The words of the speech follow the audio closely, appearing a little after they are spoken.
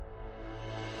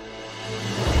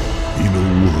In a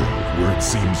world where it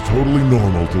seems totally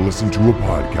normal to listen to a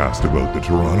podcast about the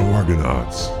Toronto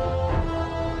Argonauts,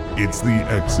 it's the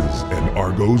X's and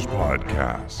Argos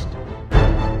podcast.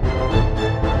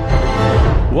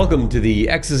 Welcome to the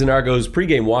X's and Argos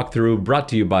pregame walkthrough brought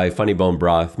to you by Funny Bone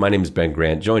Broth. My name is Ben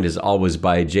Grant, joined as always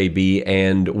by JB,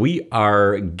 and we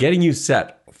are getting you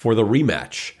set for the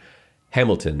rematch.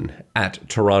 Hamilton at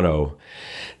Toronto.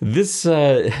 This,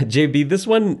 JB, this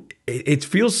one, it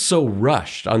feels so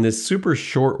rushed on this super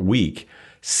short week.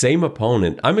 Same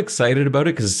opponent. I'm excited about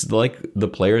it because, like the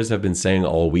players have been saying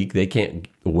all week, they can't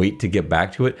wait to get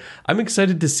back to it. I'm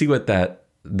excited to see what that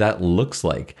looks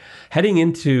like. Heading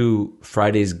into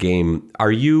Friday's game, are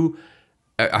you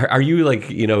like,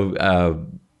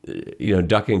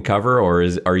 duck and cover, or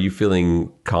are you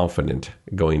feeling confident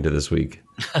going into this week?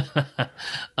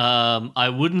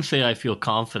 I wouldn't say I feel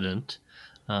confident.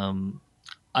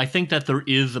 I think that there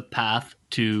is a path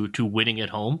to winning at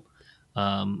home.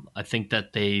 I think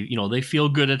that they feel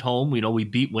good at home. We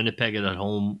beat Winnipeg at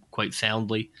home quite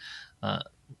soundly. I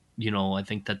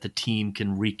think that the team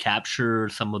can recapture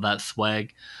some of that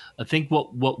swag. I think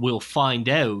what we'll find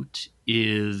out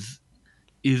is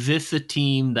this a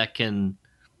team that can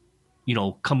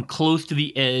come close to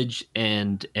the edge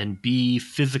and be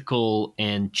physical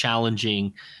and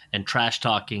challenging and trash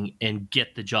talking and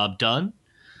get the job done?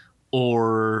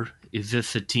 Or is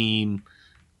this a team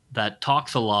that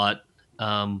talks a lot,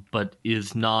 but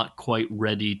is not quite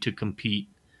ready to compete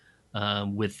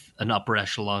with an upper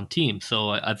echelon team? So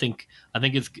I think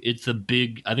it's a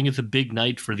big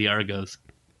night for the Argos.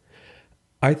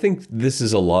 I think this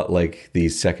is a lot like the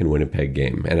second Winnipeg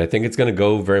game, and I think it's going to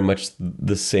go very much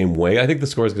the same way. I think the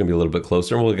score is going to be a little bit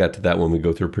closer, and we'll get to that when we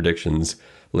go through predictions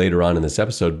later on in this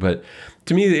episode. But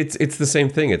to me, it's the same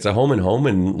thing. It's a home and home,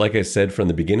 and like I said from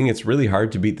the beginning, it's really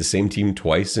hard to beat the same team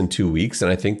twice in 2 weeks,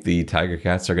 and I think the Tiger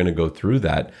Cats are going to go through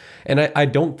that. And I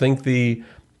don't think the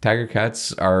Tiger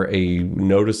Cats are a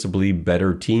noticeably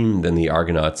better team than the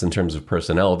Argonauts in terms of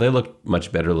personnel. They looked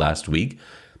much better last week.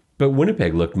 But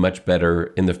Winnipeg looked much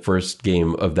better in the first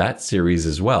game of that series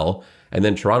as well. And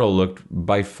then Toronto looked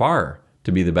by far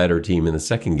to be the better team in the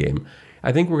second game.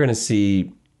 I think we're going to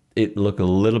see it look a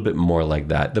little bit more like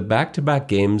that. The back-to-back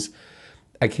games,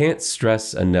 I can't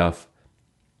stress enough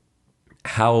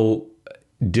how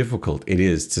difficult it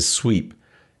is to sweep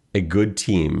a good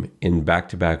team in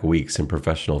back-to-back weeks in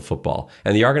professional football.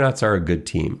 And the Argonauts are a good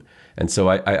team. And so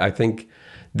I think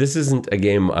this isn't a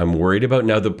game I'm worried about.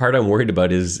 Now, the part I'm worried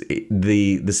about is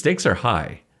the stakes are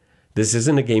high. This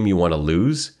isn't a game you want to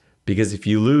lose, because if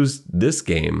you lose this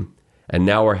game, and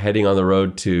now we're heading on the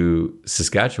road to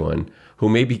Saskatchewan, who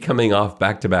may be coming off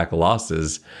back-to-back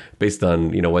losses based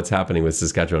on what's happening with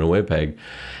Saskatchewan and Winnipeg,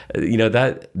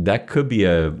 that could be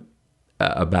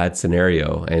a bad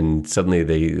scenario, and suddenly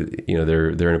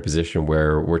they're in a position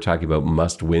where we're talking about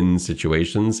must-win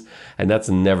situations, and that's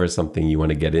never something you want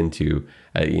to get into,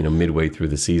 midway through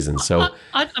the season. So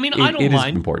I don't mind. It is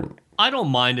important. I don't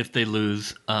mind if they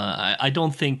lose. I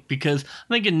don't think, because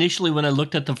I think initially when I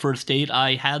looked at the first 8,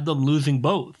 I had them losing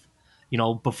both.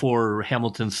 Before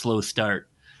Hamilton's slow start.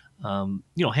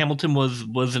 Hamilton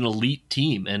was an elite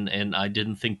team, and I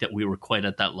didn't think that we were quite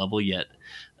at that level yet.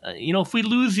 If we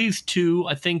lose these 2,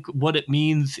 I think what it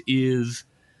means is,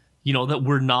 that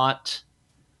we're not,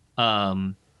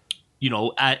 in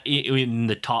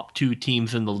the top 2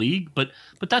 teams in the league. But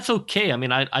that's okay. I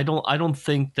mean, I don't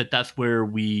think that that's where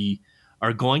we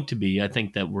are going to be. I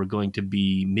think that we're going to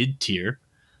be mid-tier.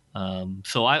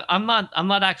 So I'm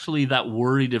not actually that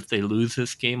worried if they lose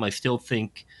this game. I still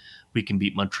think we can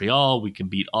beat Montreal, we can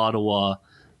beat Ottawa.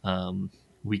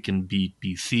 We can beat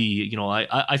BC.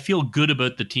 I feel good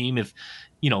about the team. If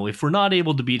we're not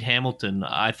able to beat Hamilton,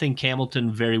 I think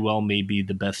Hamilton very well may be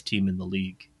the best team in the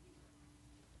league.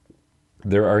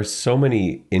 There are so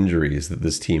many injuries that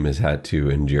this team has had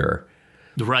to endure.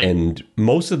 Right. And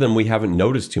most of them we haven't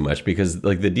noticed too much, because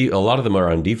a lot of them are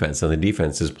on defense, and the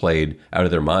defense has played out of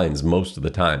their minds most of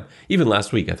the time. Even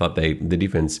last week, I thought the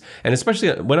defense, and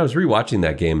especially when I was rewatching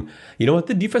that game,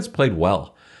 the defense played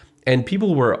well. And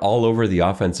people were all over the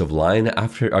offensive line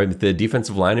after the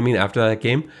defensive line that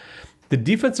game. The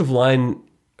defensive line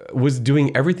was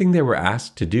doing everything they were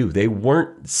asked to do. They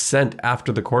weren't sent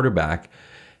after the quarterback.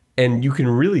 And you can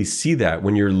really see that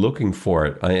when you're looking for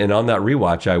it. And on that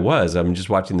rewatch, I'm just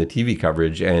watching the TV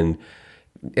coverage, and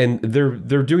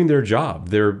they're doing their job.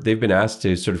 They've been asked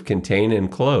to sort of contain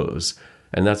and close.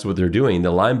 And that's what they're doing.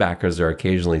 The linebackers are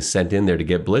occasionally sent in there to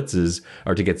get blitzes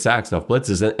or to get sacks off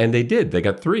blitzes. And they did. They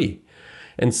got 3.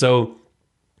 And so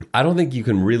I don't think you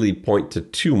can really point to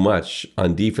too much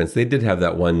on defense. They did have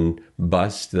that one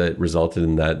bust that resulted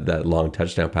in that long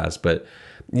touchdown pass, but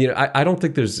I don't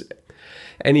think there's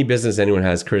any business anyone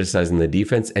has criticizing the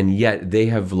defense, and yet they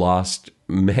have lost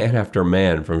man after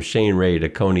man, from Shane Ray to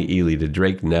Coney Ely to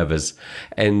Drake Nevis,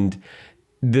 and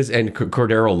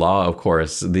Cordero Law, of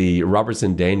course, the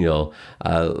Robertson Daniel,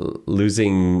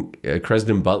 losing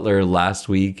Cresden Butler last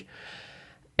week,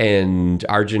 and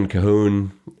Arjun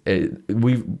Cahoon.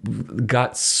 We've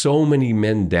got so many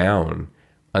men down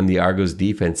on the Argos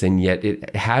defense, and yet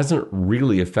it hasn't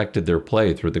really affected their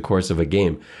play through the course of a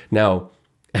game. Now,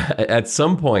 at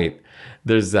some point,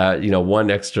 there's that,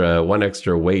 one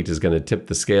extra weight is going to tip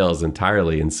the scales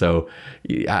entirely. And so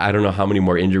I don't know how many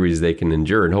more injuries they can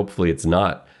endure. And hopefully it's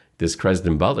not this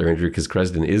Cresden Butler injury, because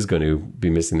Cresden is going to be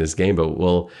missing this game, but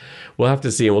we'll have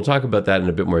to see. And we'll talk about that in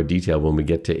a bit more detail when we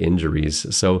get to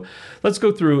injuries. So let's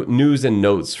go through news and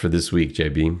notes for this week,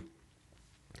 JB.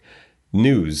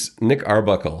 News: Nick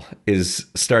Arbuckle is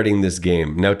starting this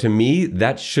game. Now, to me,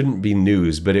 that shouldn't be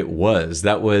news, but it was.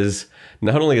 That was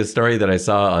not only a story that I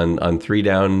saw on 3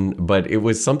 Down, but it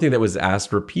was something that was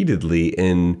asked repeatedly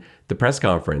in the press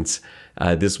conference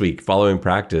this week. Following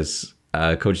practice,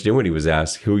 Coach Dinwiddie was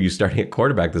asked, who are you starting at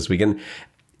quarterback this week? And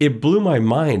it blew my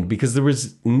mind, because there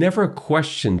was never a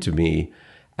question to me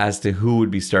as to who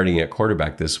would be starting at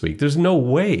quarterback this week. There's no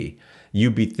way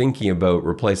you'd be thinking about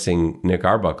replacing Nick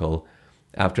Arbuckle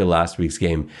after last week's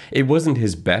game. It wasn't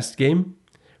his best game,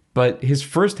 but his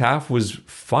first half was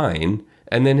fine.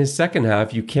 And then his second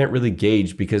half, you can't really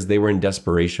gauge, because they were in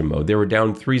desperation mode. They were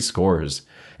down 3 scores.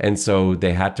 And so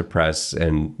they had to press.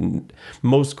 And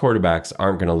most quarterbacks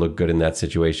aren't going to look good in that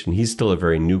situation. He's still a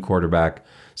very new quarterback.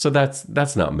 So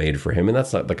that's not made for him. And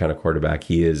that's not the kind of quarterback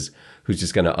he is, who's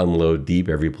just going to unload deep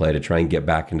every play to try and get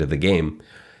back into the game.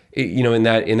 In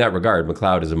that regard,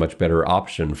 McLeod is a much better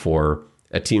option for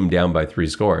a team down by 3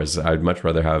 scores. I'd much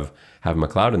rather have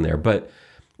McLeod in there. But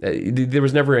there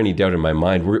was never any doubt in my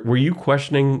mind. Were you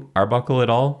questioning Arbuckle at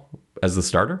all as the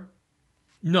starter?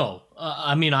 No.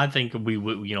 I think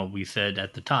we said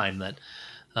at the time that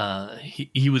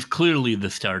he was clearly the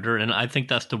starter, and I think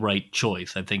that's the right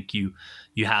choice. I think you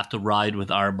have to ride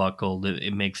with Arbuckle.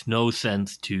 It makes no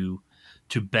sense to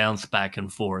bounce back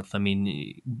and forth.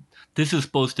 This is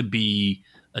supposed to be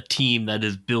a team that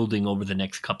is building over the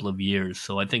next couple of years.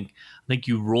 So I think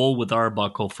you roll with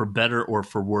Arbuckle for better or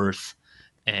for worse.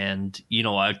 And,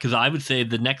 because I would say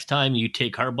the next time you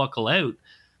take Arbuckle out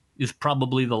is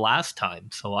probably the last time.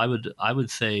 So I would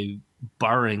say,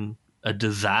 barring a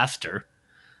disaster,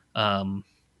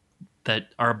 that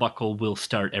Arbuckle will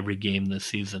start every game this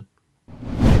season.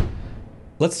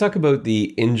 Let's talk about the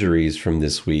injuries from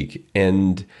this week.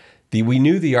 And we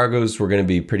knew the Argos were going to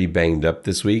be pretty banged up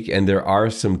this week, and there are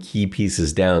some key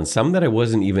pieces down, some that I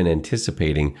wasn't even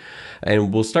anticipating.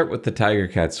 And we'll start with the Tiger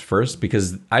Cats first,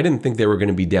 because I didn't think they were going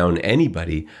to be down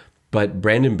anybody, but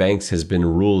Brandon Banks has been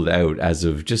ruled out as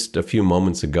of just a few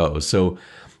moments ago. So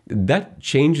that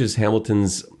changes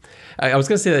Hamilton's... I was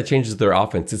going to say that changes their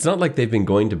offense. It's not like they've been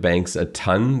going to Banks a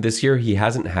ton this year. He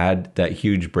hasn't had that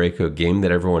huge breakout game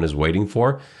that everyone is waiting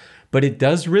for. But it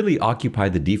does really occupy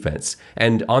the defense.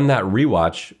 And on that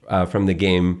rewatch from the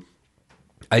game,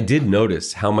 I did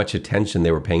notice how much attention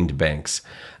they were paying to Banks,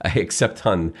 except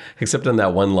on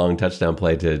that one long touchdown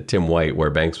play to Tim White, where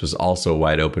Banks was also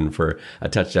wide open for a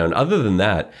touchdown. Other than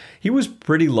that, he was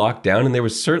pretty locked down, and they were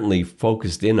certainly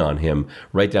focused in on him,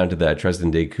 right down to that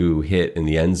Tresden Deku hit in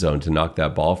the end zone to knock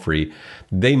that ball free.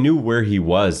 They knew where he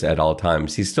was at all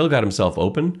times. He still got himself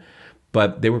open,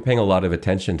 but they were paying a lot of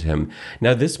attention to him.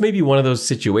 Now, this may be one of those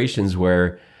situations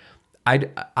where I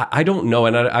don't know,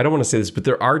 and I don't want to say this, but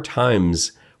there are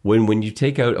times when you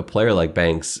take out a player like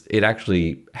Banks, it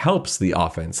actually helps the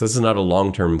offense. This is not a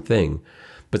long-term thing.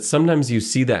 But sometimes you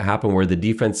see that happen where the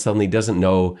defense suddenly doesn't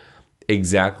know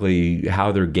exactly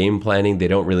how they're game planning. They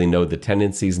don't really know the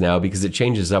tendencies now, because it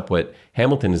changes up what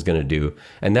Hamilton is going to do,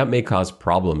 and that may cause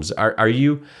problems. Do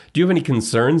you have any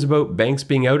concerns about Banks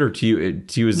being out, or to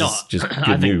you is this just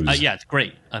good news? Yeah, it's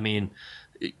great.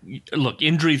 Look,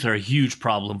 injuries are a huge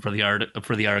problem for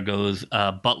the Argos.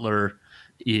 Butler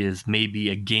is maybe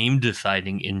a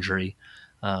game-deciding injury.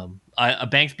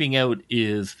 Banks being out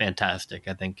is fantastic.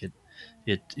 I think it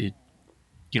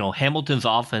Hamilton's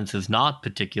offense is not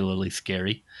particularly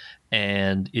scary,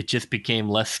 and it just became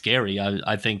less scary.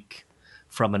 I think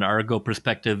from an Argo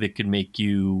perspective, it could make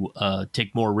you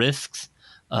take more risks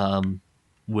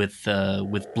with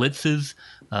blitzes.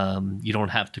 You don't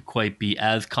have to quite be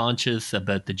as conscious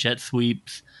about the jet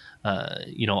sweeps.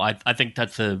 I think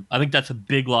that's a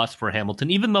big loss for Hamilton,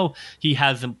 even though he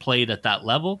hasn't played at that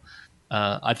level.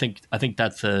 I think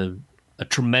that's a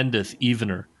tremendous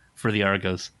evener for the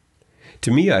Argos.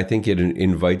 To me, I think it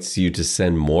invites you to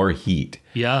send more heat.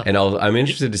 Yeah. And I'm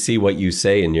interested to see what you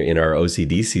say in our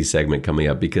OCDC segment coming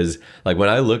up, because like when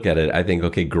I look at it, I think,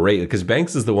 okay, great. Because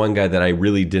Banks is the one guy that I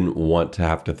really didn't want to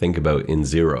have to think about in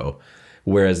zero.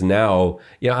 Whereas now,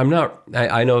 I'm not,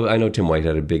 I know Tim White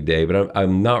had a big day, but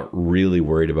I'm not really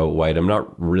worried about White. I'm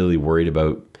not really worried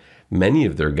about many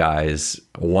of their guys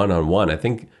one-on-one. I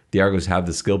think the Argos have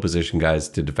the skill position guys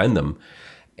to defend them.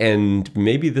 And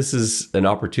maybe this is an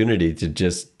opportunity to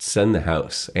just send the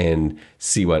house and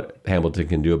see what Hamilton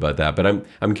can do about that. But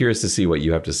I'm curious to see what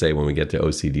you have to say when we get to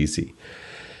OCDC.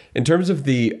 In terms of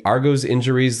the Argos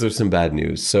injuries, there's some bad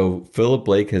news. So Philip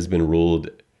Blake has been ruled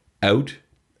out,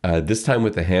 this time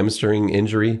with a hamstring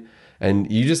injury.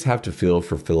 And you just have to feel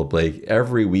for Philip Blake.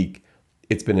 Every week,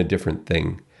 it's been a different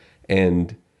thing.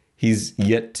 And he's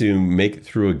yet to make it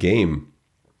through a game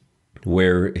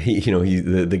where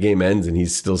the game ends and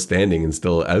he's still standing and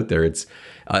still out there. It's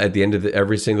at the end of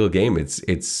every single game,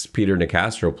 it's Peter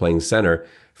Nicastro playing center,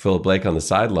 Philip Blake on the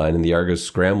sideline, and the Argos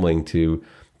scrambling to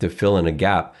fill in a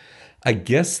gap. I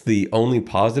guess the only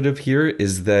positive here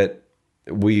is that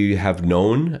we have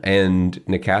known, and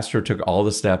Nicastro took all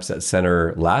the snaps at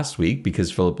center last week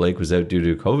because Philip Blake was out due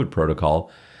to COVID protocol,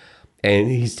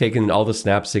 and he's taken all the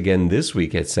snaps again this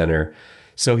week at center.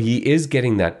 So he is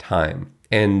getting that time.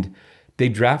 And they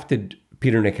drafted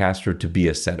Peter Nicastro to be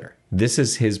a center. This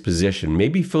is his position.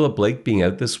 Maybe Philip Blake being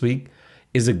out this week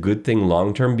is a good thing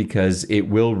long-term because it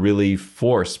will really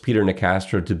force Peter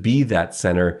Nicastro to be that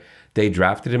center they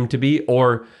drafted him to be.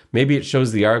 Or maybe it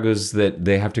shows the Argos that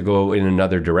they have to go in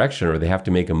another direction or they have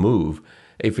to make a move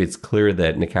if it's clear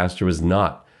that Nicastro is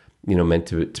not, meant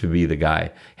to be the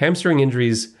guy. Hamstring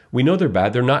injuries, we know they're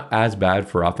bad. They're not as bad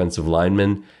for offensive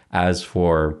linemen as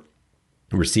for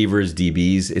receivers,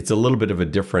 DBs. It's a little bit of a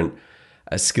different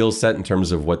skill set in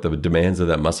terms of what the demands of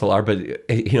that muscle are, but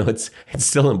it's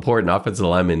still important. Offensive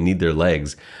linemen need their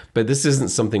legs, but this isn't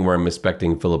something where I'm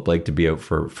expecting Philip Blake to be out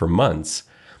for months.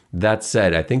 That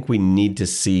said, I think we need to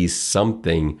see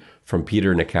something from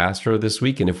Peter Nicastro this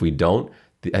week, and if we don't,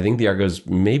 I think the Argos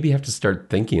maybe have to start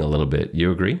thinking a little bit.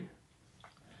 You agree?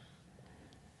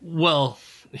 Well,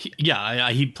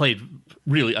 he played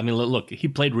really. I mean, look, he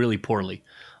played really poorly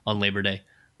on Labor Day.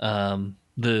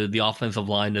 The offensive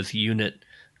line as a unit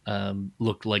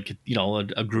looked like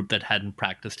a group that hadn't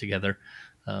practiced together.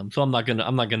 So I'm not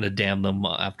gonna damn them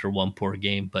after one poor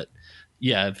game. But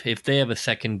yeah, if they have a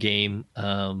second game,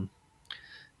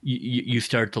 you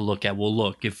start to look at, well,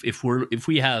 look, if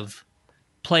we have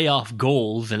playoff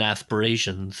goals and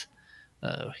aspirations,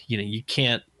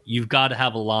 you've got to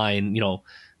have a line.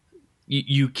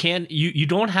 You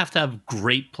don't have to have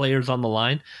great players on the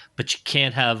line, but you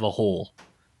can't have a hole,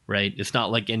 right? It's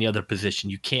not like any other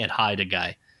position. You can't hide a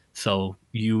guy. So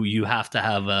you have to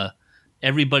have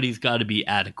everybody's got to be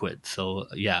adequate. So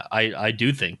yeah, I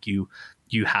do think you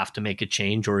have to make a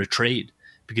change or a trade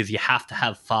because you have to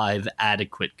have 5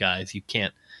 adequate guys. You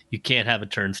can't have a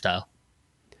turnstile.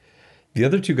 The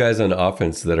other 2 guys on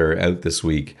offense that are out this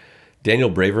week,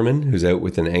 Daniel Braverman, who's out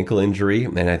with an ankle injury,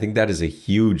 and I think that is a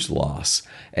huge loss.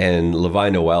 And Levi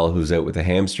Noel, who's out with a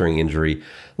hamstring injury,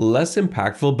 less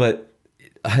impactful, but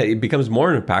it becomes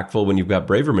more impactful when you've got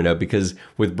Braverman out, because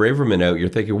with Braverman out, you're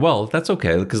thinking, well, that's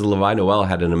okay, because Levi Noel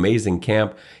had an amazing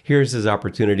camp. Here's his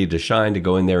opportunity to shine, to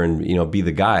go in there and be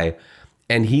the guy.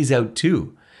 And he's out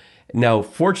too. Now,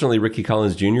 fortunately, Ricky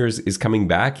Collins Jr. is coming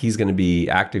back. He's going to be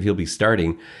active. He'll be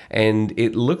starting. And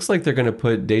it looks like they're going to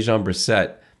put Dejan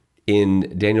Brissett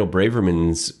in Daniel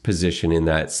Braverman's position in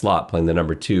that slot, playing the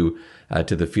number 2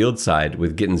 to the field side,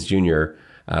 with Gittins Jr.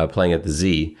 Playing at the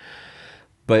Z.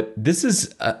 But this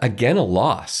is, again, a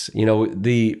loss.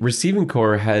 The receiving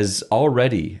corps has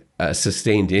already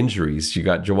sustained injuries. You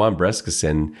got Jawan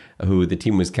Breskison, who the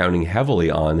team was counting heavily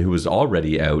on, who was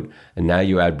already out, and now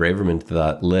you add Braverman to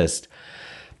that list.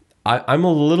 I'm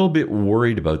a little bit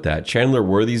worried about that. Chandler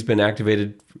Worthy's been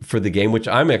activated for the game, which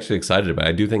I'm actually excited about.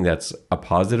 I do think that's a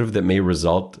positive that may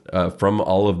result from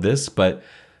all of this, but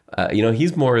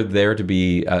he's more there to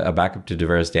be a backup to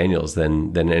Devaris Daniels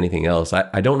than anything else.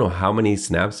 I don't know how many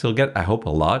snaps he'll get. I hope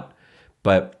a lot,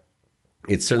 but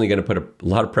it's certainly going to put a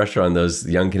lot of pressure on those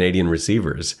young Canadian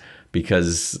receivers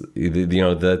because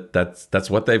that's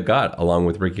what they've got, along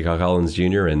with Ricky Collins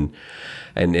Jr. and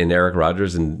Eric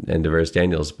Rogers and Devaris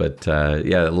Daniels. But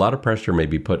a lot of pressure may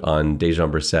be put on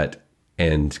Dejan Brissett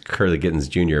and Curly Gittins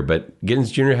Jr. But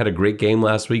Gittins Jr. had a great game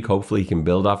last week. Hopefully he can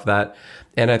build off that.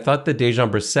 And I thought that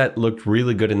Dejan Brissett looked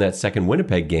really good in that second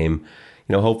Winnipeg game.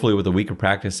 Hopefully with a week of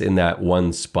practice in that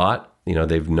one spot,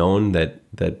 They've known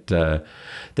that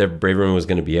Braverman was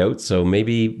going to be out, so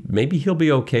maybe he'll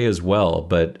be okay as well.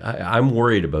 But I'm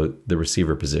worried about the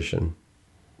receiver position.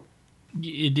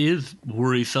 It is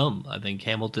worrisome. I think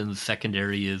Hamilton's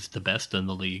secondary is the best in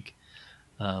the league.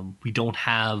 We don't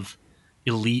have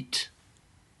elite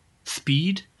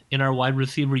speed in our wide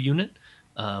receiver unit.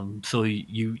 So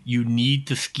you need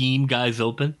to scheme guys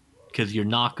open, because you're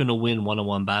not going to win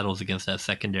one-on-one battles against that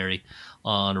secondary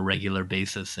on a regular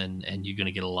basis, and you're going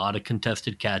to get a lot of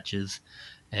contested catches.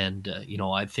 And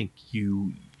I think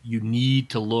you need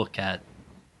to look at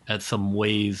some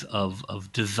ways of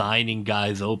designing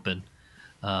guys open.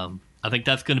 I think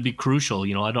that's going to be crucial.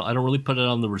 I don't really put it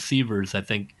on the receivers. I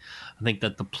think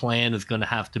that the plan is going to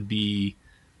have to be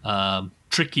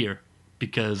trickier,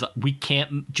 because we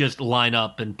can't just line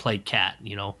up and play cat.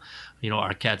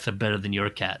 Our cats are better than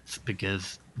your cats,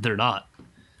 because they're not.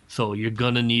 So you're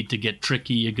going to need to get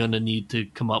tricky. You're going to need to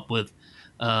come up with,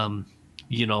 some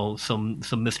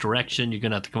misdirection. You're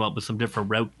going to have to come up with some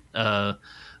different route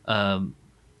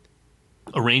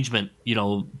arrangement,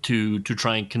 to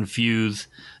try and confuse,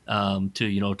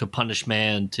 to punish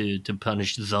man, to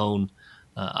punish zone.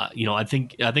 I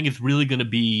think it's really going to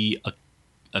be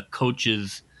a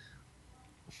coach's.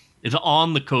 It's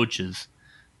on the coaches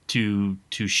to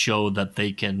show that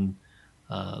they can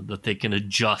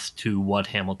adjust to what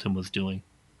Hamilton was doing.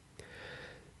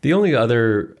 The only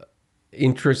other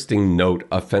interesting note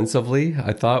offensively,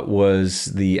 I thought, was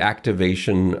the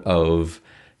activation of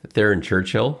Theron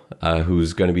Churchill,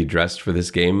 who's going to be dressed for this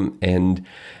game. And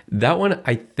that one,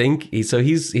 I think, he's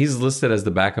listed as the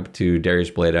backup to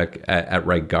Darius Blaylock at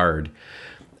right guard.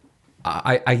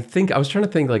 I think I was trying to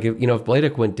think, like, if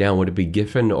Blaylock went down, would it be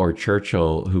Giffen or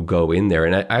Churchill who go in there?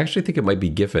 And I actually think it might be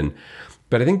Giffen,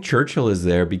 but I think Churchill is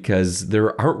there because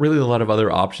there aren't really a lot of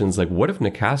other options. Like, what if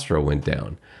Nicastro went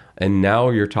down? And now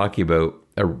you're talking about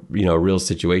a real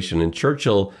situation. And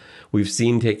Churchill, we've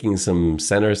seen taking some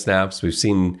center snaps. We've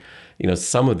seen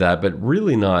some of that, but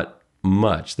really not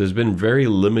much. There's been very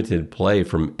limited play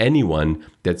from anyone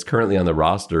that's currently on the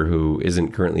roster who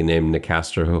isn't currently named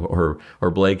Nicastro or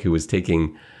Blake, who was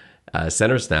taking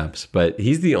center snaps. But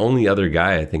he's the only other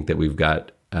guy, I think, that we've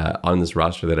got on this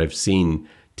roster that I've seen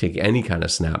take any kind of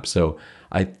snap. So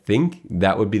I think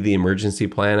that would be the emergency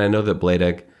plan. I know that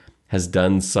Blaylock has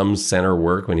done some center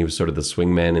work when he was sort of the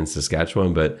swingman in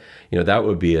Saskatchewan, but that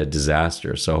would be a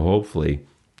disaster. So hopefully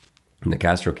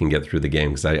Nicastro can get through the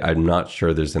game, because I'm not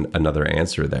sure there's another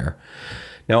answer there.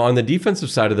 Now, on the defensive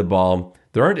side of the ball,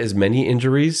 there aren't as many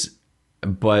injuries,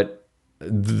 but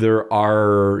there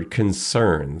are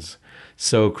concerns.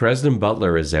 So Cresden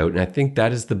Butler is out, and I think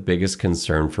that is the biggest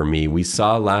concern for me. We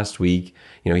saw last week,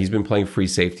 he's been playing free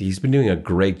safety. He's been doing a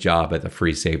great job at the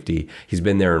free safety. He's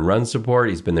been there in run support.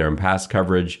 He's been there in pass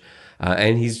coverage,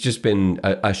 and he's just been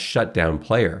a shutdown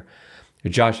player.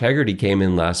 Josh Haggerty came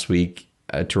in last week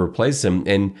to replace him,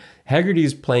 and Haggerty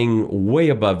is playing way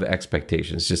above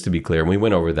expectations, just to be clear. And we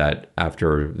went over that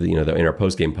after in our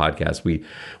post-game podcast.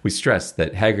 We stressed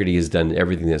that Haggerty has done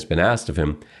everything that's been asked of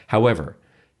him. However,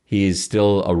 he is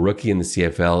still a rookie in the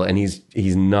CFL, and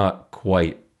he's not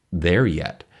quite there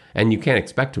yet, and you can't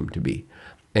expect him to be.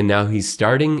 And now he's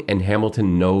starting, and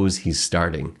Hamilton knows he's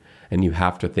starting, and you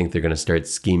have to think they're going to start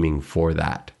scheming for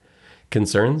that.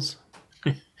 Concerns?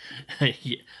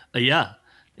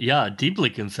 Yeah, deeply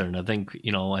concerned. I think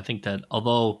that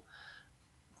although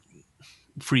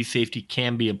free safety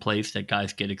can be a place that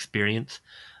guys get experience,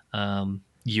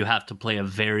 you have to play a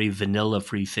very vanilla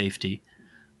free safety,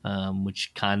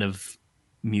 which kind of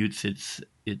mutes its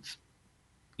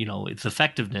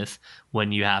effectiveness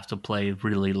when you have to play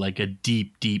really like a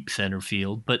deep center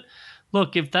field. But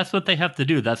look, if that's what they have to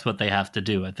do, that's what they have to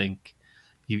do. I think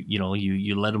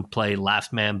you let him play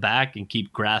last man back and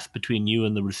keep grass between you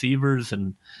and the receivers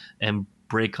and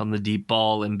break on the deep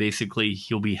ball, and basically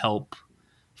he'll be help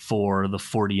for the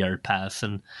 40-yard pass.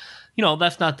 And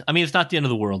that's not, it's not the end of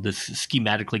the world. It's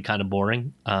schematically kind of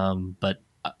boring, but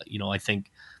I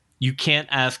think you can't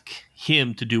ask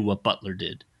him to do what Butler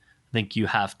did. I think you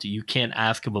can't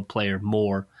ask of a player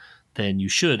more than you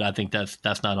should. I think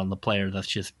that's not on the player. That's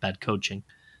just bad coaching.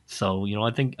 So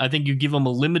I think you give him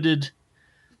a limited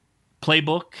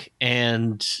playbook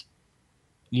and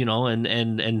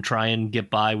and try and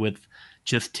get by with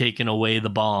just taking away the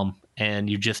bomb, and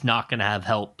you're just not going to have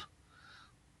help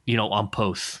on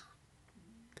posts.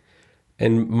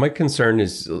 And my concern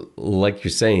is, like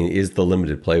you're saying, is the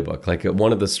limited playbook. Like,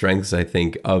 one of the strengths, I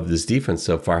think, of this defense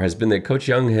so far has been that Coach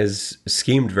Young has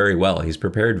schemed very well. He's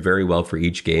prepared very well for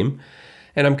each game.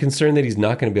 And I'm concerned that he's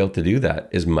not going to be able to do that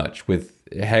as much. With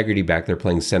Haggerty back there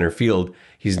playing center field,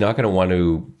 he's not going to want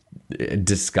to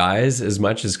disguise as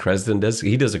much as Cresden does.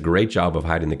 He does a great job of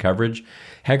hiding the coverage.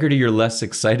 Hegarty, you're less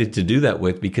excited to do that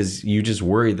with because you just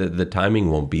worry that the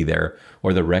timing won't be there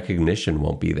or the recognition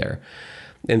won't be there.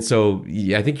 And so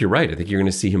I think you're right. I think you're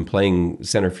going to see him playing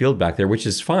center field back there, which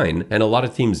is fine. And a lot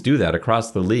of teams do that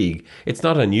across the league. It's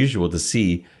not unusual to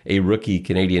see a rookie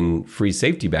Canadian free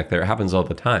safety back there. It happens all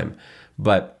the time.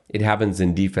 But it happens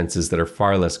in defenses that are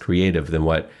far less creative than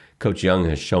what Coach Young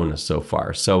has shown us so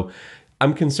far. So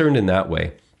I'm concerned in that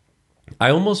way. I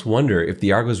almost wonder if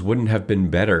the Argos wouldn't have been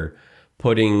better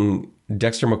putting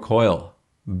Dexter McCoyle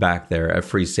back there at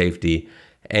free safety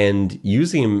and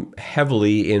using him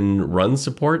heavily in run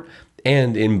support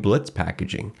and in blitz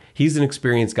packaging. He's an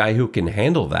experienced guy who can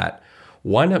handle that.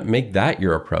 Why not make that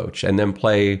your approach and then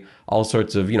play all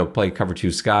sorts of, play cover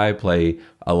 2 sky, play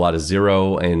a lot of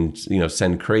zero and,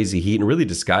 send crazy heat and really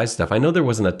disguise stuff. I know there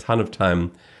wasn't a ton of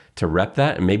time to rep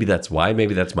that, and maybe that's why.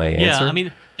 Maybe that's my answer. Yeah, I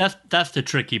mean that's the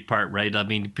tricky part, right? I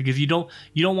mean, because you don't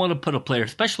want to put a player,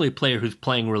 especially a player who's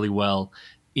playing really well,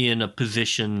 in a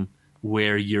position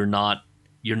where you're not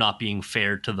being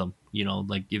fair to them.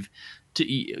 Like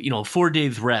 4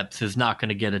 days reps is not going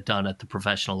to get it done at the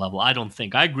professional level. I don't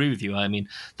think. I agree with you. I mean,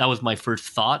 that was my first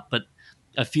thought, but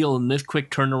I feel in this quick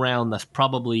turnaround that's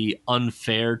probably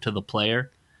unfair to the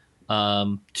player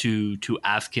to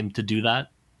ask him to do that.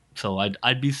 So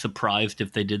I'd be surprised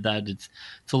if they did that. It's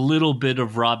a little bit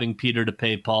of robbing Peter to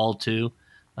pay Paul too.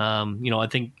 I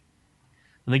think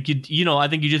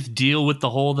you just deal with the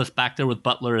hole that's back there with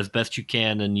Butler as best you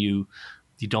can, and you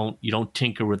don't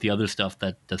tinker with the other stuff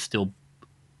that's still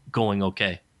going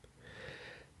okay.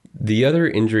 The other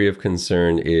injury of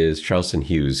concern is Charleston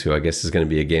Hughes, who I guess is going to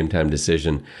be a game time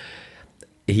decision.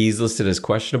 He's listed as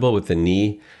questionable with the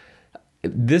knee.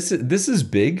 This is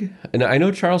big, and I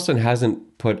know Charleston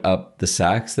hasn't put up the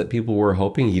sacks that people were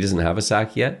hoping. He doesn't have a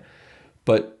sack yet,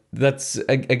 but that's,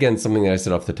 again, something that I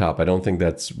said off the top. I don't think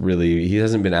that's really, he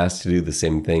hasn't been asked to do the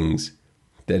same things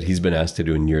that he's been asked to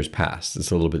do in years past.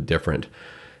 It's a little bit different.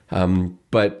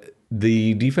 But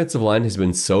the defensive line has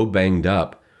been so banged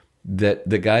up that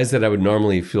the guys that I would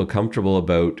normally feel comfortable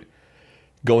about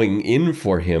going in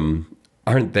for him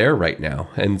aren't there right now.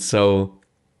 And so,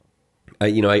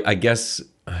 I guess,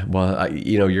 you're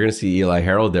going to see Eli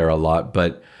Harold there a lot,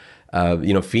 but,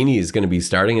 Feeney is going to be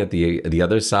starting at the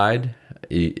other side.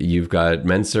 You've got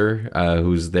Menser,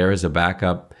 who's there as a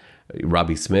backup,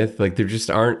 Robbie Smith. Like, there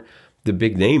just aren't the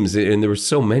big names. And there were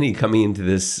so many coming into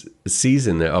this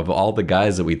season of all the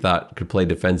guys that we thought could play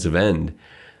defensive end.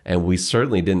 And we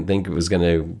certainly didn't think it was going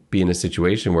to be in a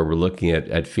situation where we're looking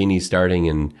at Feeney starting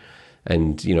and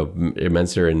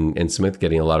Menser and Smith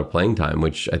getting a lot of playing time,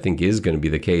 which I think is going to be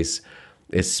the case,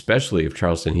 especially if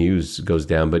Charleston Hughes goes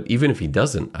down. But even if he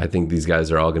doesn't, I think these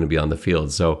guys are all going to be on the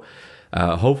field. So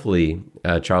hopefully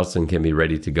Charleston can be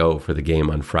ready to go for the game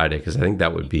on Friday, because I think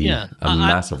that would be a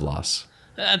massive loss.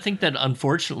 I think that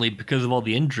unfortunately, because of all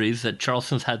the injuries that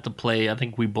Charleston's had to play, I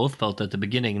think we both felt at the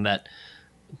beginning that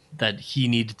he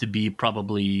needed to be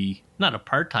probably not a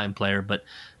part-time player, but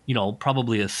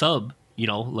probably a sub.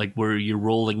 Like where you're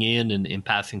rolling in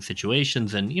passing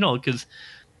situations, and because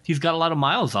he's got a lot of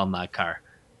miles on that car.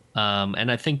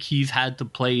 And I think he's had to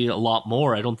play a lot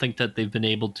more. I don't think that they've been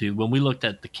able to. When we looked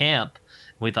at the camp,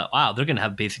 we thought, wow, they're going to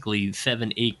have basically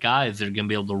 7-8 guys that are going to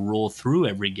be able to roll through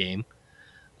every game.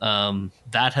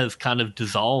 That has kind of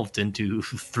dissolved into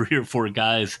 3 or 4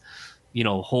 guys,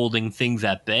 holding things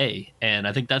at bay. And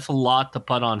I think that's a lot to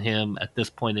put on him at this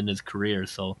point in his career.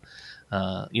 So,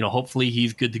 hopefully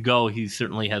he's good to go. He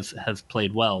certainly has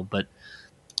played well, but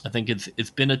I think it's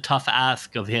been a tough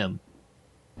ask of him.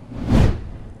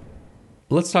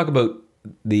 Let's talk about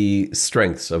the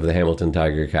strengths of the Hamilton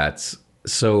Tiger Cats.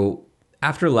 So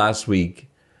after last week,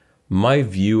 my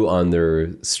view on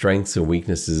their strengths and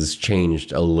weaknesses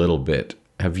changed a little bit.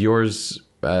 Have yours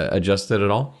adjusted at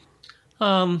all?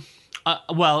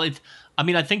 Well,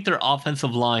 I think their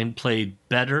offensive line played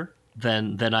better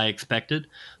than I expected.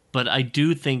 But I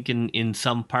do think in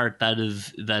some part that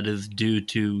is due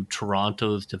to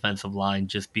Toronto's defensive line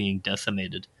just being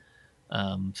decimated.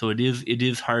 So it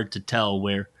is hard to tell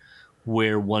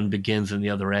where one begins and the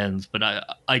other ends. But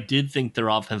I did think their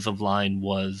offensive line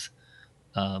was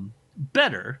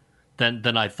better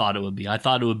than I thought it would be. I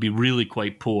thought it would be really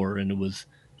quite poor, and it was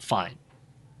fine.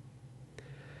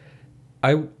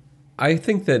 I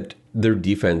think that their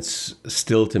defense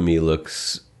still to me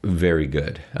looks very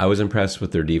good. I was impressed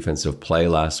with their defensive play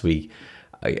last week.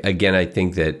 I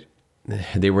think that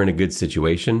they were in a good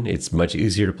situation. It's much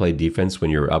easier to play defense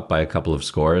when you're up by a couple of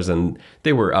scores, and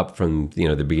they were up from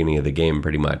the beginning of the game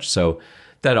pretty much. So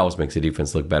that always makes the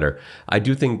defense look better. I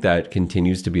do think that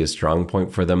continues to be a strong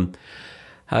point for them.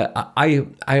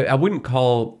 I wouldn't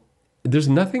call... There's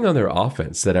nothing on their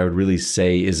offense that I would really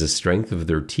say is a strength of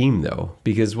their team, though,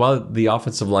 because while the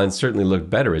offensive line certainly looked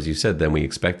better, as you said, than we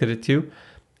expected it to,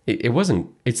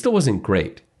 it still wasn't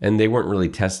great, and they weren't really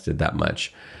tested that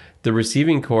much. The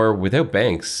receiving core without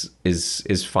Banks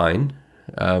is fine.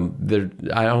 I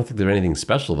don't think they're anything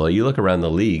special, though. You look around the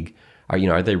league,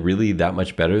 are they really that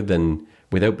much better than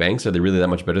without Banks? Are they really that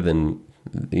much better than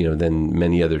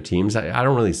many other teams? I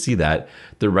don't really see that.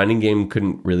 The running game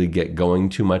couldn't really get going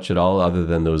too much at all, other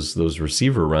than those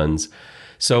receiver runs.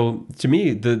 So to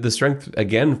me, the strength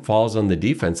again falls on the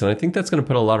defense, and I think that's going to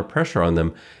put a lot of pressure on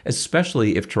them,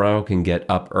 especially if Toronto can get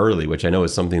up early, which I know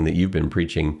is something that you've been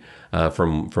preaching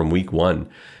from week one.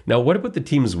 Now, what about the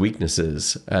team's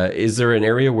weaknesses? Is there an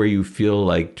area where you feel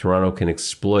like Toronto can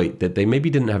exploit that they maybe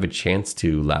didn't have a chance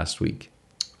to last week?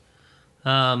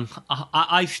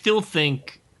 I still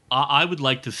think I would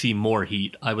like to see more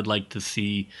heat. I would like to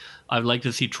see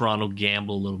Toronto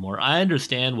gamble a little more. I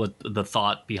understand what the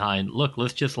thought behind, look,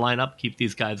 let's just line up, keep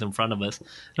these guys in front of us.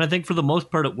 And I think for the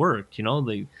most part it worked.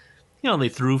 They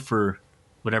threw for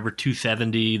whatever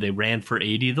 270, they ran for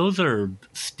 80. Those are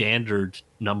standard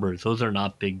numbers. Those are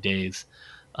not big days.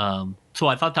 So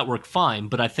I thought that worked fine,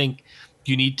 but I think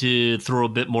you need to throw a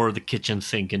bit more of the kitchen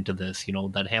sink into this,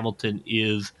 that Hamilton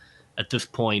is at this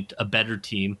point a better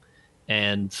team.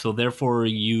 And so therefore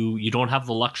you don't have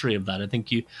the luxury of that. I think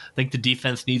the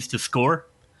defense needs to score.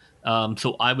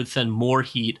 So I would send more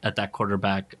heat at that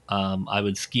quarterback. I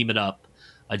would scheme it up.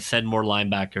 I'd send more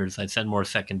linebackers. I'd send more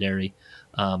secondary,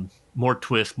 more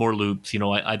twists, more loops.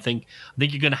 I think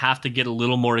you're going to have to get a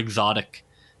little more exotic,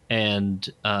 and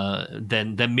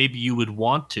than maybe you would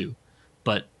want to.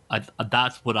 But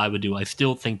that's what I would do. I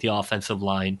still think the offensive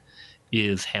line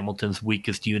is Hamilton's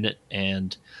weakest unit,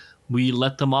 and we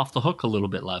let them off the hook a little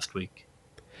bit last week.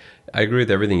 I agree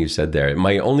with everything you said there.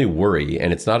 My only worry,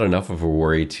 and it's not enough of a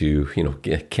worry to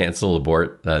cancel,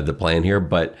 abort the plan here,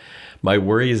 but my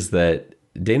worry is that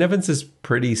Dane Evans is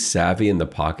pretty savvy in the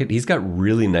pocket. He's got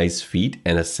really nice feet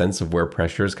and a sense of where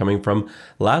pressure is coming from.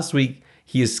 Last week,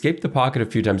 he escaped the pocket a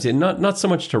few times, not so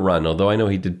much to run, although I know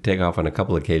he did take off on a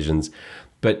couple occasions,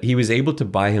 but he was able to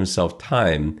buy himself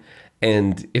time.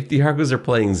 And if the Argos are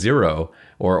playing 0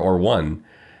 or 1,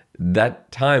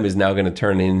 that time is now going to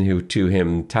turn into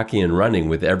him tucking and running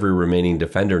with every remaining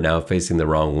defender now facing the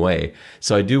wrong way.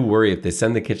 So I do worry if they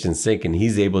send the kitchen sink and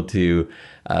he's able to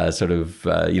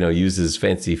use his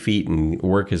fancy feet and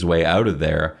work his way out of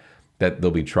there, that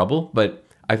there'll be trouble. But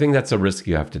I think that's a risk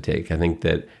you have to take. I think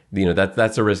that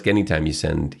that's a risk anytime you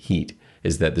send heat,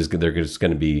 is that they're just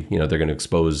going to be, they're going to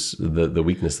expose the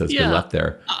weakness that's been left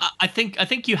there. I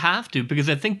think you have to, because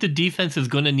I think the defense is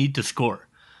going to need to score.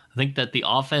 I think that the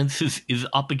offense is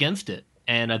up against it,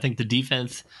 and I think the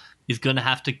defense is going to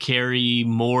have to carry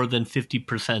more than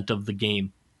 50% of the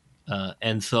game.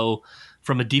 And so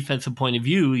from a defensive point of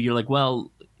view, you're like,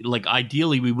 well,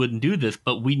 ideally we wouldn't do this,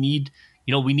 but we need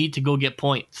to go get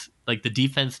points. Like, the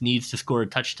defense needs to score a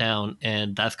touchdown,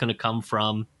 and that's going to come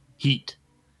from heat.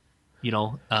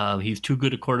 He's too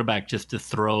good a quarterback just to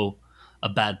throw a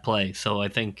bad play. So I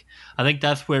think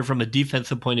that's where, from a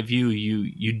defensive point of view,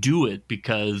 you do it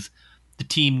because the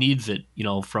team needs it.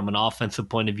 From an offensive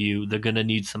point of view, they're going to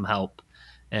need some help,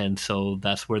 and so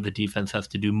that's where the defense has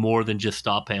to do more than just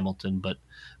stop Hamilton, but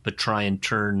try and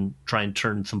turn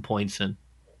some points in.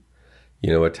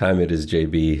 You know what time it is,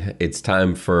 JB? It's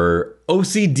time for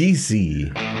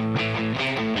OCDC.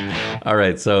 All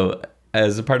right, so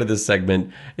as a part of this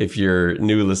segment, if you're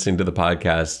new listening to the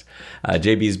podcast,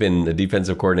 JB's been a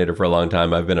defensive coordinator for a long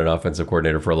time. I've been an offensive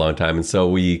coordinator for a long time. And so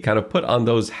we kind of put on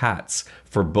those hats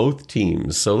for both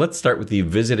teams. So let's start with the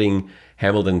visiting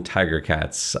Hamilton Tiger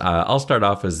Cats. I'll start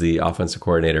off as the offensive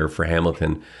coordinator for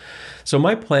Hamilton. So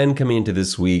my plan coming into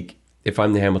this week, if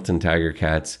I'm the Hamilton Tiger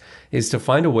Cats, is to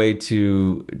find a way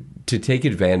to take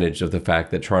advantage of the fact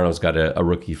that Toronto's got a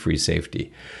rookie free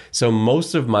safety. So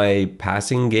most of my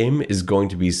passing game is going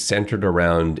to be centered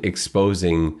around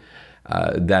exposing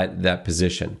that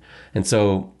position. And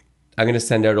so I'm going to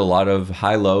send out a lot of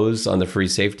high-lows on the free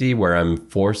safety where I'm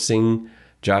forcing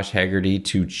Josh Haggerty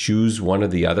to choose one or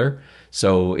the other.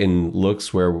 So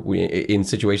in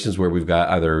situations where we've got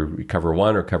either cover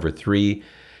 1 or cover 3,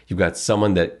 you've got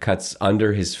someone that cuts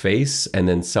under his face and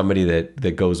then somebody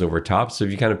that goes over top. So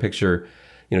if you kind of picture,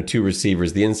 two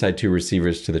receivers, the inside two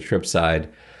receivers to the trip side,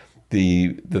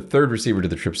 the third receiver to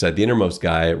the trip side, the innermost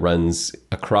guy runs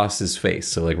across his face.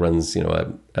 So runs,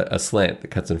 a slant that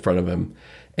cuts in front of him.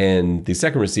 And the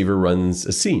second receiver runs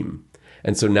a seam.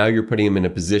 And so now you're putting him in a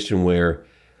position where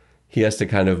he has to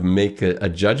kind of make a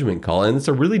judgment call. And it's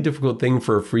a really difficult thing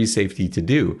for a free safety to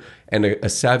do. And a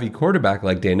savvy quarterback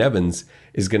like Dane Evans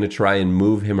is going to try and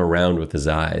move him around with his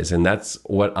eyes. And that's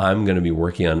what I'm going to be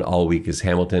working on all week is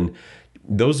Hamilton.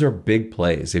 Those are big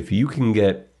plays. If you can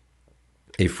get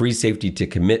a free safety to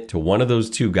commit to one of those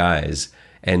two guys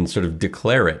and sort of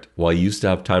declare it while you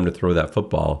still have time to throw that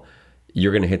football,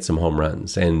 you're going to hit some home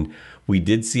runs. And we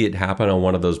did see it happen on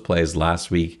one of those plays last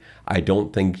week. I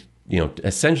don't think,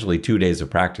 essentially 2 days of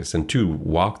practice and 2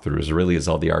 walkthroughs really is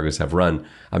all the Argos have run.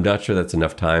 I'm not sure that's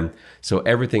enough time. So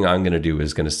everything I'm going to do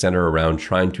is going to center around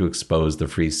trying to expose the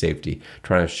free safety,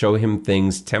 trying to show him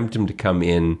things, tempt him to come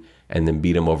in, and then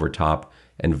beat him over top,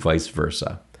 and vice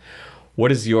versa.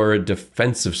 What is your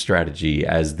defensive strategy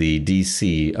as the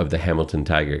DC of the Hamilton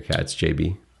Tiger Cats,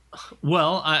 JB?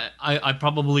 Well, I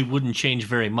probably wouldn't change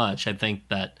very much. I think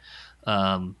that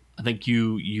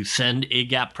you send a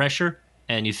gap pressure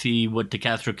and you see what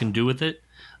DeCastro can do with it.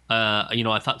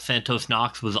 I thought Santos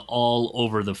Knox was all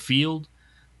over the field.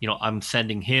 I'm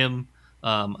sending him.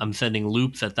 I'm sending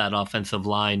loops at that offensive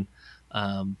line.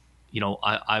 I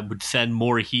would send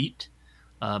more heat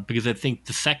because I think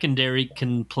the secondary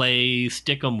can play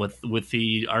stick 'em with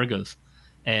the Argos.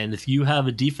 And if you have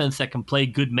a defense that can play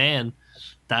good man,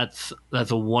 that's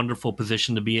a wonderful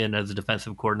position to be in as a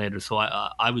defensive coordinator. So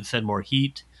I would send more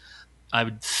heat. I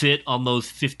would sit on those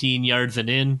 15 yards and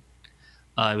in.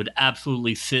 I would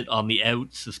absolutely sit on the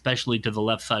outs, especially to the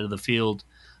left side of the field.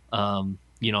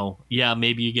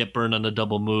 Maybe you get burned on a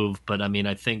double move, but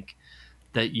I think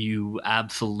that you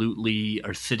absolutely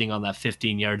are sitting on that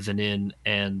 15 yards and in,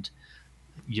 and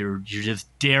you're just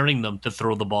daring them to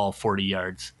throw the ball 40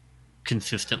 yards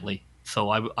consistently. So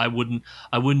I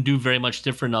wouldn't do very much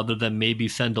different other than maybe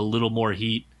send a little more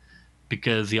heat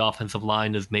because the offensive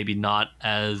line is maybe not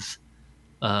as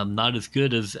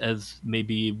good as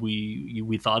maybe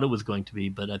we thought it was going to be.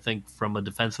 But I think from a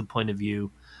defensive point of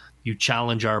view, you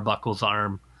challenge Arbuckle's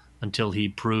arm until he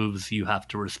proves you have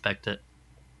to respect it.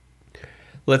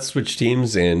 Let's switch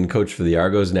teams and coach for the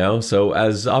Argos now. So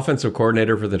as offensive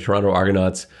coordinator for the Toronto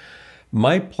Argonauts,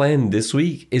 my plan this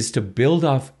week is to build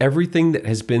off everything that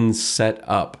has been set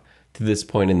up to this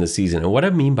point in the season. And what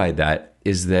I mean by that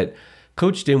is that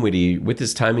Coach Dinwiddie, with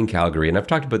his time in Calgary, and I've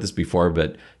talked about this before,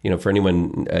 but for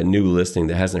anyone new listening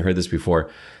that hasn't heard this before,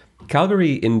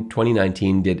 Calgary in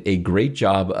 2019 did a great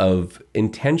job of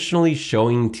intentionally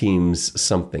showing teams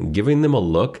something, giving them a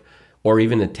look or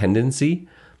even a tendency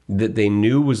that they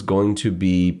knew was going to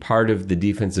be part of the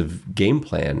defensive game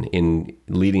plan in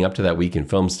leading up to that week in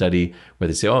film study, where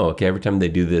they say, oh, okay, every time they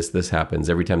do this, this happens.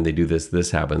 Every time they do this,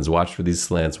 this happens. Watch for these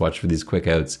slants, watch for these quick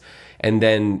outs. And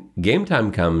then game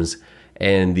time comes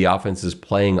and the offense is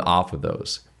playing off of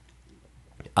those.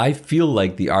 I feel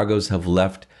like the Argos have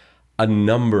left a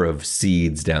number of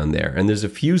seeds down there, and there's a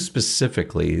few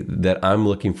specifically that I'm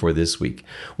looking for this week.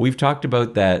 We've talked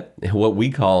about that, what we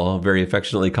call, very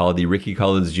affectionately call, the Ricky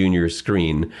Collins Jr.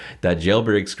 screen, that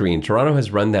jailbreak screen. Toronto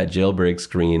has run that jailbreak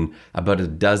screen about a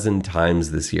dozen times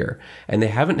this year, and they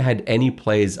haven't had any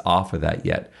plays off of that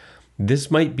yet. This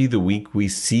might be the week we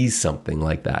see something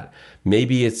like that.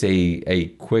 Maybe it's a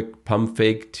quick pump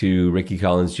fake to Ricky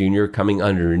Collins Jr. coming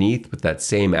underneath with that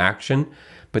same action.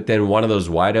 But then one of those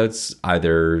wideouts,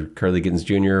 either Curly Gittens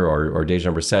Jr. or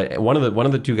Dejan Brissett, one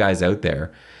of the two guys out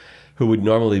there who would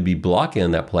normally be blocking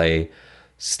on that play,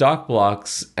 stock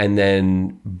blocks and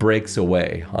then breaks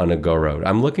away on a go route.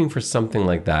 I'm looking for something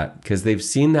like that because they've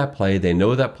seen that play. They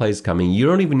know that play's coming. You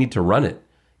don't even need to run it.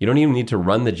 You don't even need to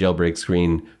run the jailbreak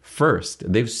screen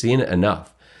first. They've seen it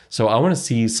enough. So I want to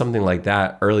see something like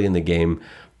that early in the game.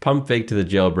 Pump fake to the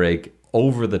jailbreak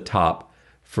over the top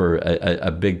for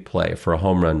a big play, for a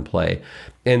home run play.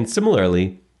 And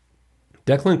similarly,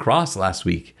 Declan Cross last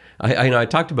week, I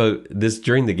talked about this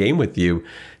during the game with you.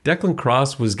 Declan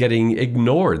Cross was getting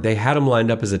ignored. They had him lined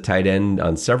up as a tight end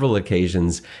on several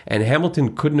occasions, and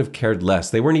Hamilton couldn't have cared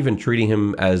less. They weren't even treating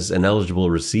him as an eligible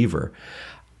receiver.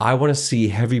 I want to see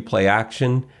heavy play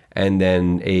action and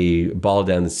then a ball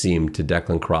down the seam to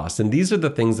Declan Cross. And these are the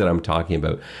things that I'm talking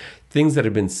about. Things that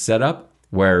have been set up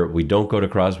where we don't go to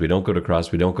cross, we don't go to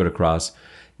cross, we don't go to cross.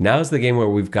 Now's the game where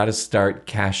we've got to start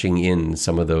cashing in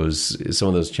some of those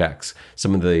checks,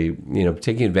 some of the,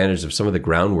 taking advantage of some of the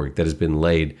groundwork that has been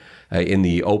laid in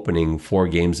the opening 4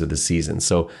 games of the season.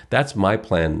 So that's my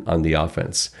plan on the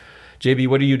offense. JB,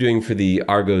 what are you doing for the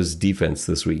Argos defense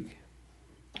this week?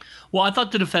 Well, I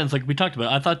thought the defense, like we talked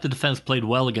about, I thought the defense played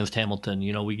well against Hamilton.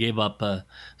 We gave up a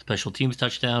special teams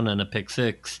touchdown and a pick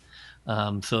 6.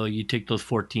 So you take those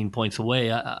 14 points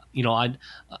away. I don't.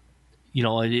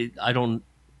 I know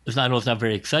it's not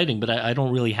very exciting, but I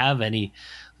don't really have any,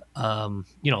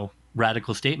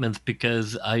 radical statements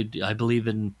because I believe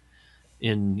in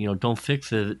don't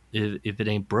fix it if it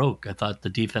ain't broke. I thought the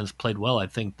defense played well. I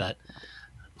think that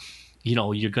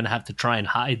you're going to have to try and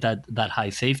hide that high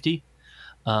safety.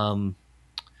 And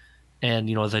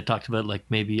as I talked about, like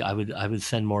maybe I would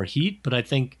send more heat, but I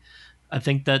think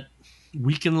that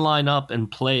we can line up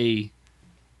and play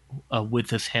with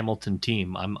this Hamilton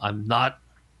team. I'm not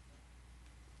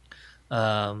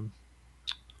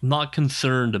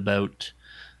concerned about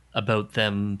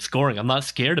them scoring. I'm not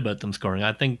scared about them scoring.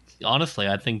 I think honestly,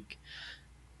 I think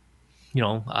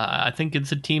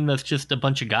it's a team that's just a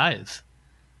bunch of guys.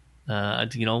 I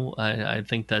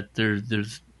think that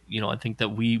there's I think that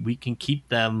we can keep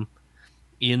them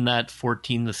in that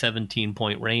 14 to 17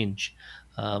 point range.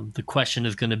 The question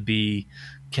is going to be,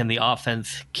 can the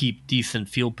offense keep decent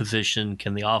field position?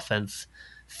 Can the offense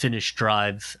finish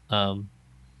drives?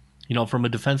 From a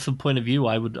defensive point of view,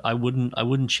 I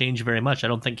wouldn't change very much. I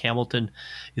don't think Hamilton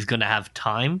is going to have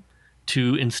time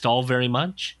to install very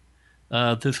much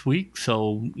this week.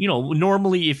 So,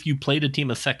 normally if you played a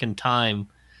team a second time,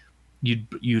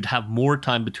 you'd have more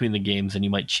time between the games and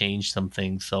you might change some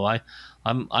things. So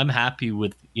I'm happy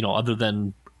with, other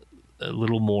than a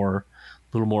little more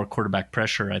quarterback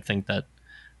pressure. I think that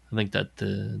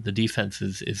the defense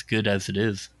is good as it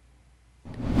is.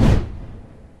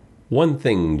 One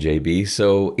thing, JB.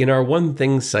 So in our one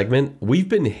thing segment, we've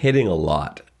been hitting a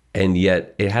lot, and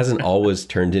yet it hasn't always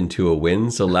turned into a win.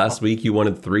 So last week you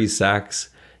wanted 3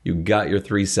 sacks. You got your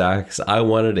 3 sacks. I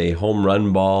wanted a home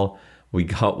run ball. We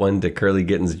got one to Curly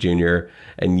Gittens Jr.,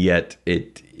 and yet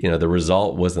the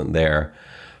result wasn't there.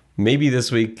 Maybe this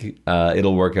week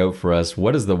it'll work out for us.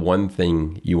 What is the one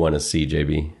thing you want to see,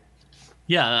 JB?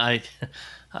 Yeah,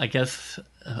 I guess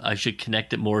I should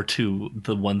connect it more to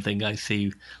the one thing I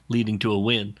see leading to a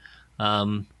win.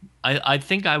 I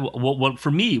think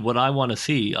what I want to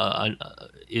see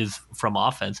is from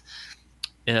offense.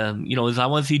 Is I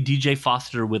want to see DJ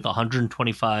Foster with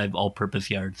 125 all-purpose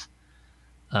yards.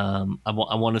 I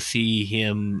want to see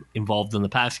him involved in the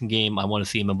passing game. I want to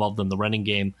see him involved in the running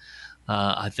game.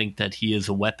 I think that he is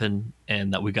a weapon,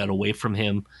 and that we got away from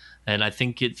him. And I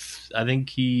think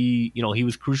he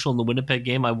was crucial in the Winnipeg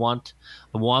game. I want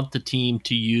the team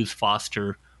to use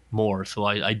Foster more. So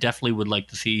I definitely would like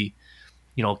to see,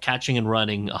 catching and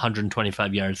running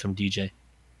 125 yards from DJ.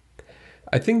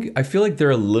 I feel like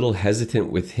they're a little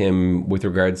hesitant with him with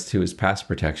regards to his pass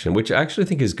protection, which I actually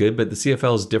think is good, but the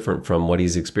CFL is different from what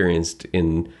he's experienced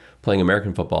in playing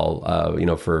American football,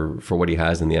 for what he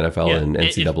has in the NFL and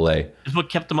NCAA. It's what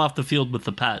kept him off the field with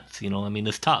the Pats.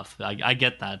 It's tough. I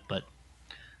get that, but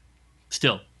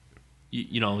still,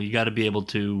 you got to be able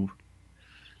to,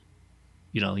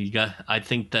 I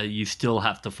think that you still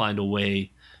have to find a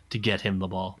way to get him the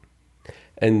ball.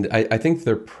 And I think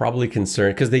they're probably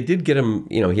concerned because they did get him,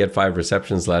 he had 5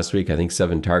 receptions last week, I think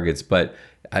 7 targets, but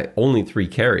only 3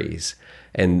 carries.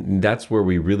 And that's where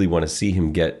we really want to see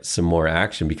him get some more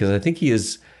action, because I think he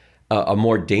is a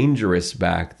more dangerous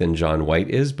back than John White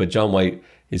is. But John White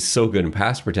is so good in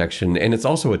pass protection. And it's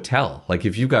also a tell. Like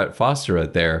if you've got Foster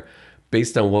out there,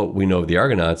 based on what we know of the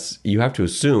Argonauts, you have to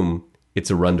assume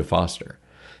it's a run to Foster.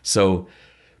 So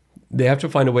they have to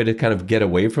find a way to kind of get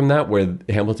away from that, where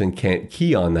Hamilton can't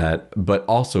key on that, but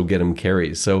also get him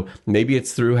carries. So maybe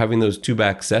it's through having those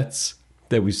 2-back sets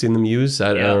that we've seen them use.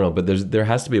 I don't know, but there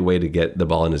has to be a way to get the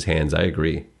ball in his hands. I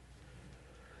agree.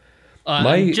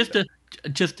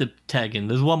 Just to tag in,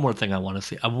 there's one more thing I want to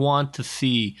see. I want to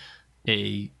see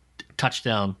a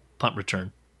touchdown punt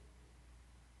return.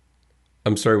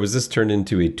 I'm sorry, was this turned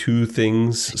into a 2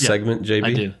 things segment, JB?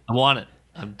 I do. I want it.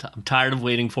 I'm tired of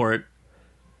waiting for it.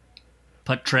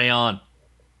 Put Trey on.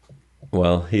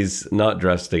 Well, he's not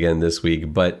dressed again this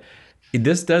week, but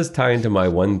this does tie into my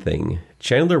one thing.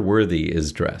 Chandler Worthy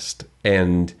is dressed,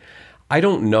 and I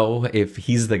don't know if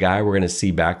he's the guy we're going to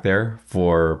see back there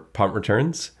for punt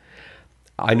returns.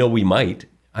 I know we might.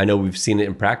 I know we've seen it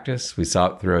in practice. We saw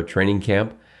it throughout training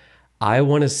camp. I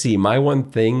want to see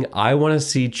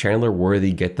Chandler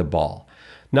Worthy get the ball.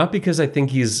 Not because I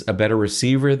think he's a better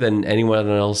receiver than anyone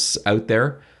else out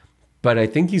there, but I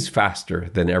think he's faster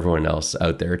than everyone else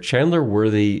out there. Chandler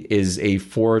Worthy is a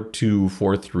 4.2,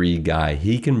 4.3 guy.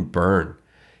 He can burn.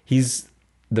 He's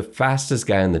the fastest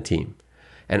guy on the team.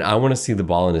 And I want to see the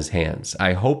ball in his hands.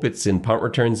 I hope it's in punt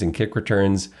returns and kick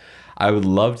returns. I would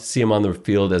love to see him on the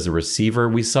field as a receiver.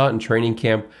 We saw it in training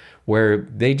camp where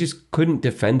they just couldn't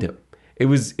defend him. It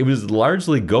was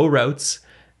largely go routes,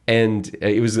 and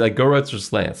it was like go routes or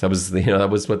slants. That was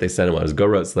what they said him on. It was go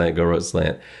route,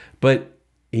 slant. But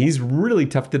he's really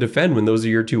tough to defend when those are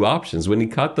your 2 options. When he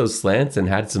caught those slants and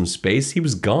had some space, he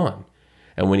was gone.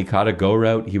 And when he caught a go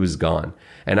route, he was gone.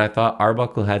 And I thought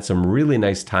Arbuckle had some really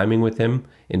nice timing with him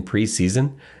in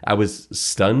preseason. I was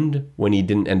stunned when he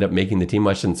didn't end up making the team.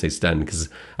 I shouldn't say stunned because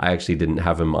I actually didn't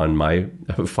have him on my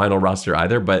final roster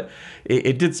either. But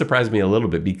it did surprise me a little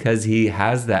bit because he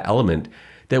has that element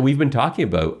that we've been talking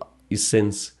about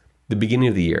since the beginning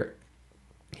of the year.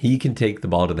 He can take the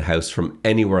ball to the house from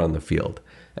anywhere on the field.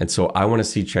 And so I want to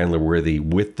see Chandler Worthy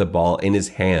with the ball in his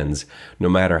hands, no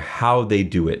matter how they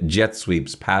do it. Jet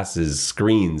sweeps, passes,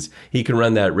 screens. He can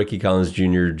run that Ricky Collins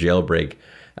Jr. jailbreak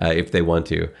if they want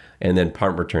to. And then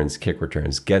punt returns, kick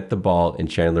returns. Get the ball in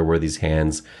Chandler Worthy's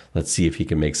hands. Let's see if he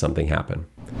can make something happen.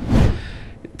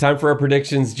 Time for our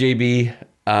predictions, JB.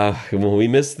 Well, we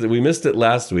missed it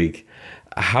last week.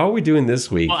 How are we doing this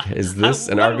week? Well, Is this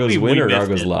an Argos win or an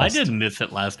Argos loss? I didn't miss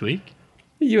it last week.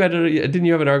 Didn't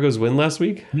you have an Argos win last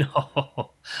week? No,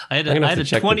 I had a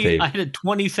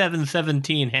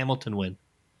 27-17 Hamilton win.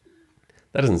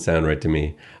 That doesn't sound right to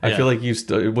me. I feel like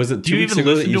was it 2 weeks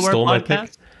ago that you stole my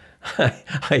pick?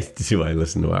 I do. I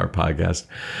listen to our podcast.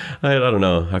 I don't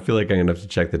know. I feel like I'm gonna have to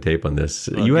check the tape on this.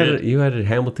 Oh, you had a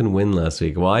Hamilton win last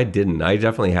week. Well, I didn't. I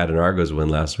definitely had an Argos win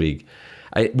last week.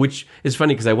 Which is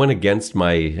funny because I went against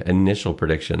my initial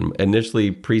prediction.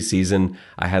 Initially, preseason,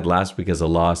 I had last week as a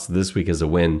loss, this week as a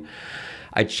win.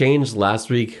 I changed last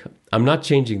week. I'm not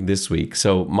changing this week.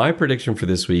 So my prediction for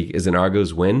this week is an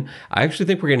Argos win. I actually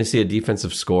think we're going to see a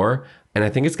defensive score, and I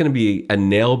think it's going to be a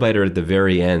nail-biter at the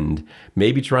very end.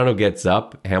 Maybe Toronto gets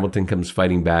up, Hamilton comes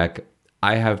fighting back.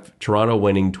 I have Toronto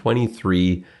winning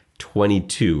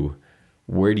 23-22.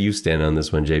 Where do you stand on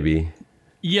this one, JB?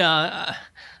 Yeah,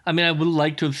 I mean, I would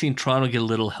like to have seen Toronto get a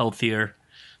little healthier.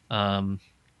 But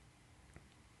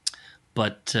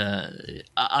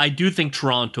I do think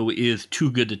Toronto is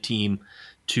too good a team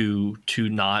to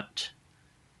not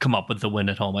come up with the win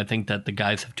at home. I think that the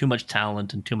guys have too much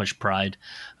talent and too much pride.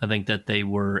 I think that they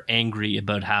were angry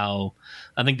about the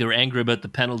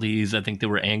penalties. I think they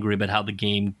were angry about how the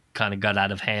game kind of got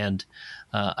out of hand.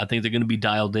 I think they're going to be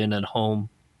dialed in at home.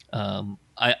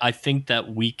 I think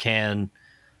that we can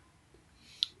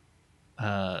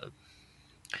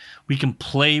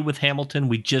play with Hamilton.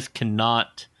 We just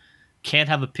can't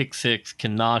have a pick six,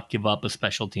 cannot give up a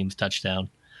special teams touchdown.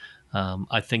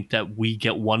 I think that we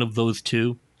get one of those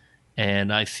two,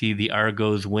 and I see the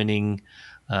Argos winning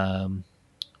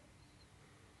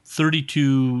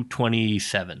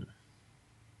 32-27.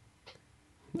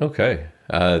 Okay.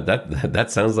 That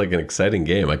sounds like an exciting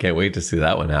game. I can't wait to see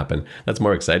that one happen. That's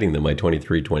more exciting than my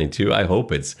 23-22.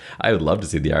 I would love to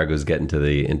see the Argos get into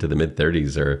the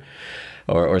mid-30s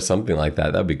or something like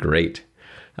that. That'd be great.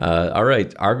 All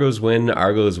right, Argos win.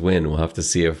 We'll have to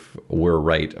see if we're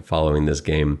right following this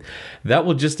game. That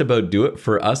will just about do it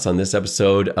for us on this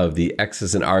episode of the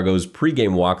X's and Argos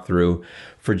pregame walkthrough.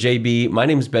 For JB, my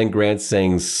name is Ben Grant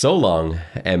saying so long,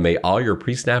 and may all your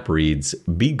pre-snap reads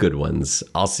be good ones.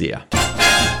 I'll see ya.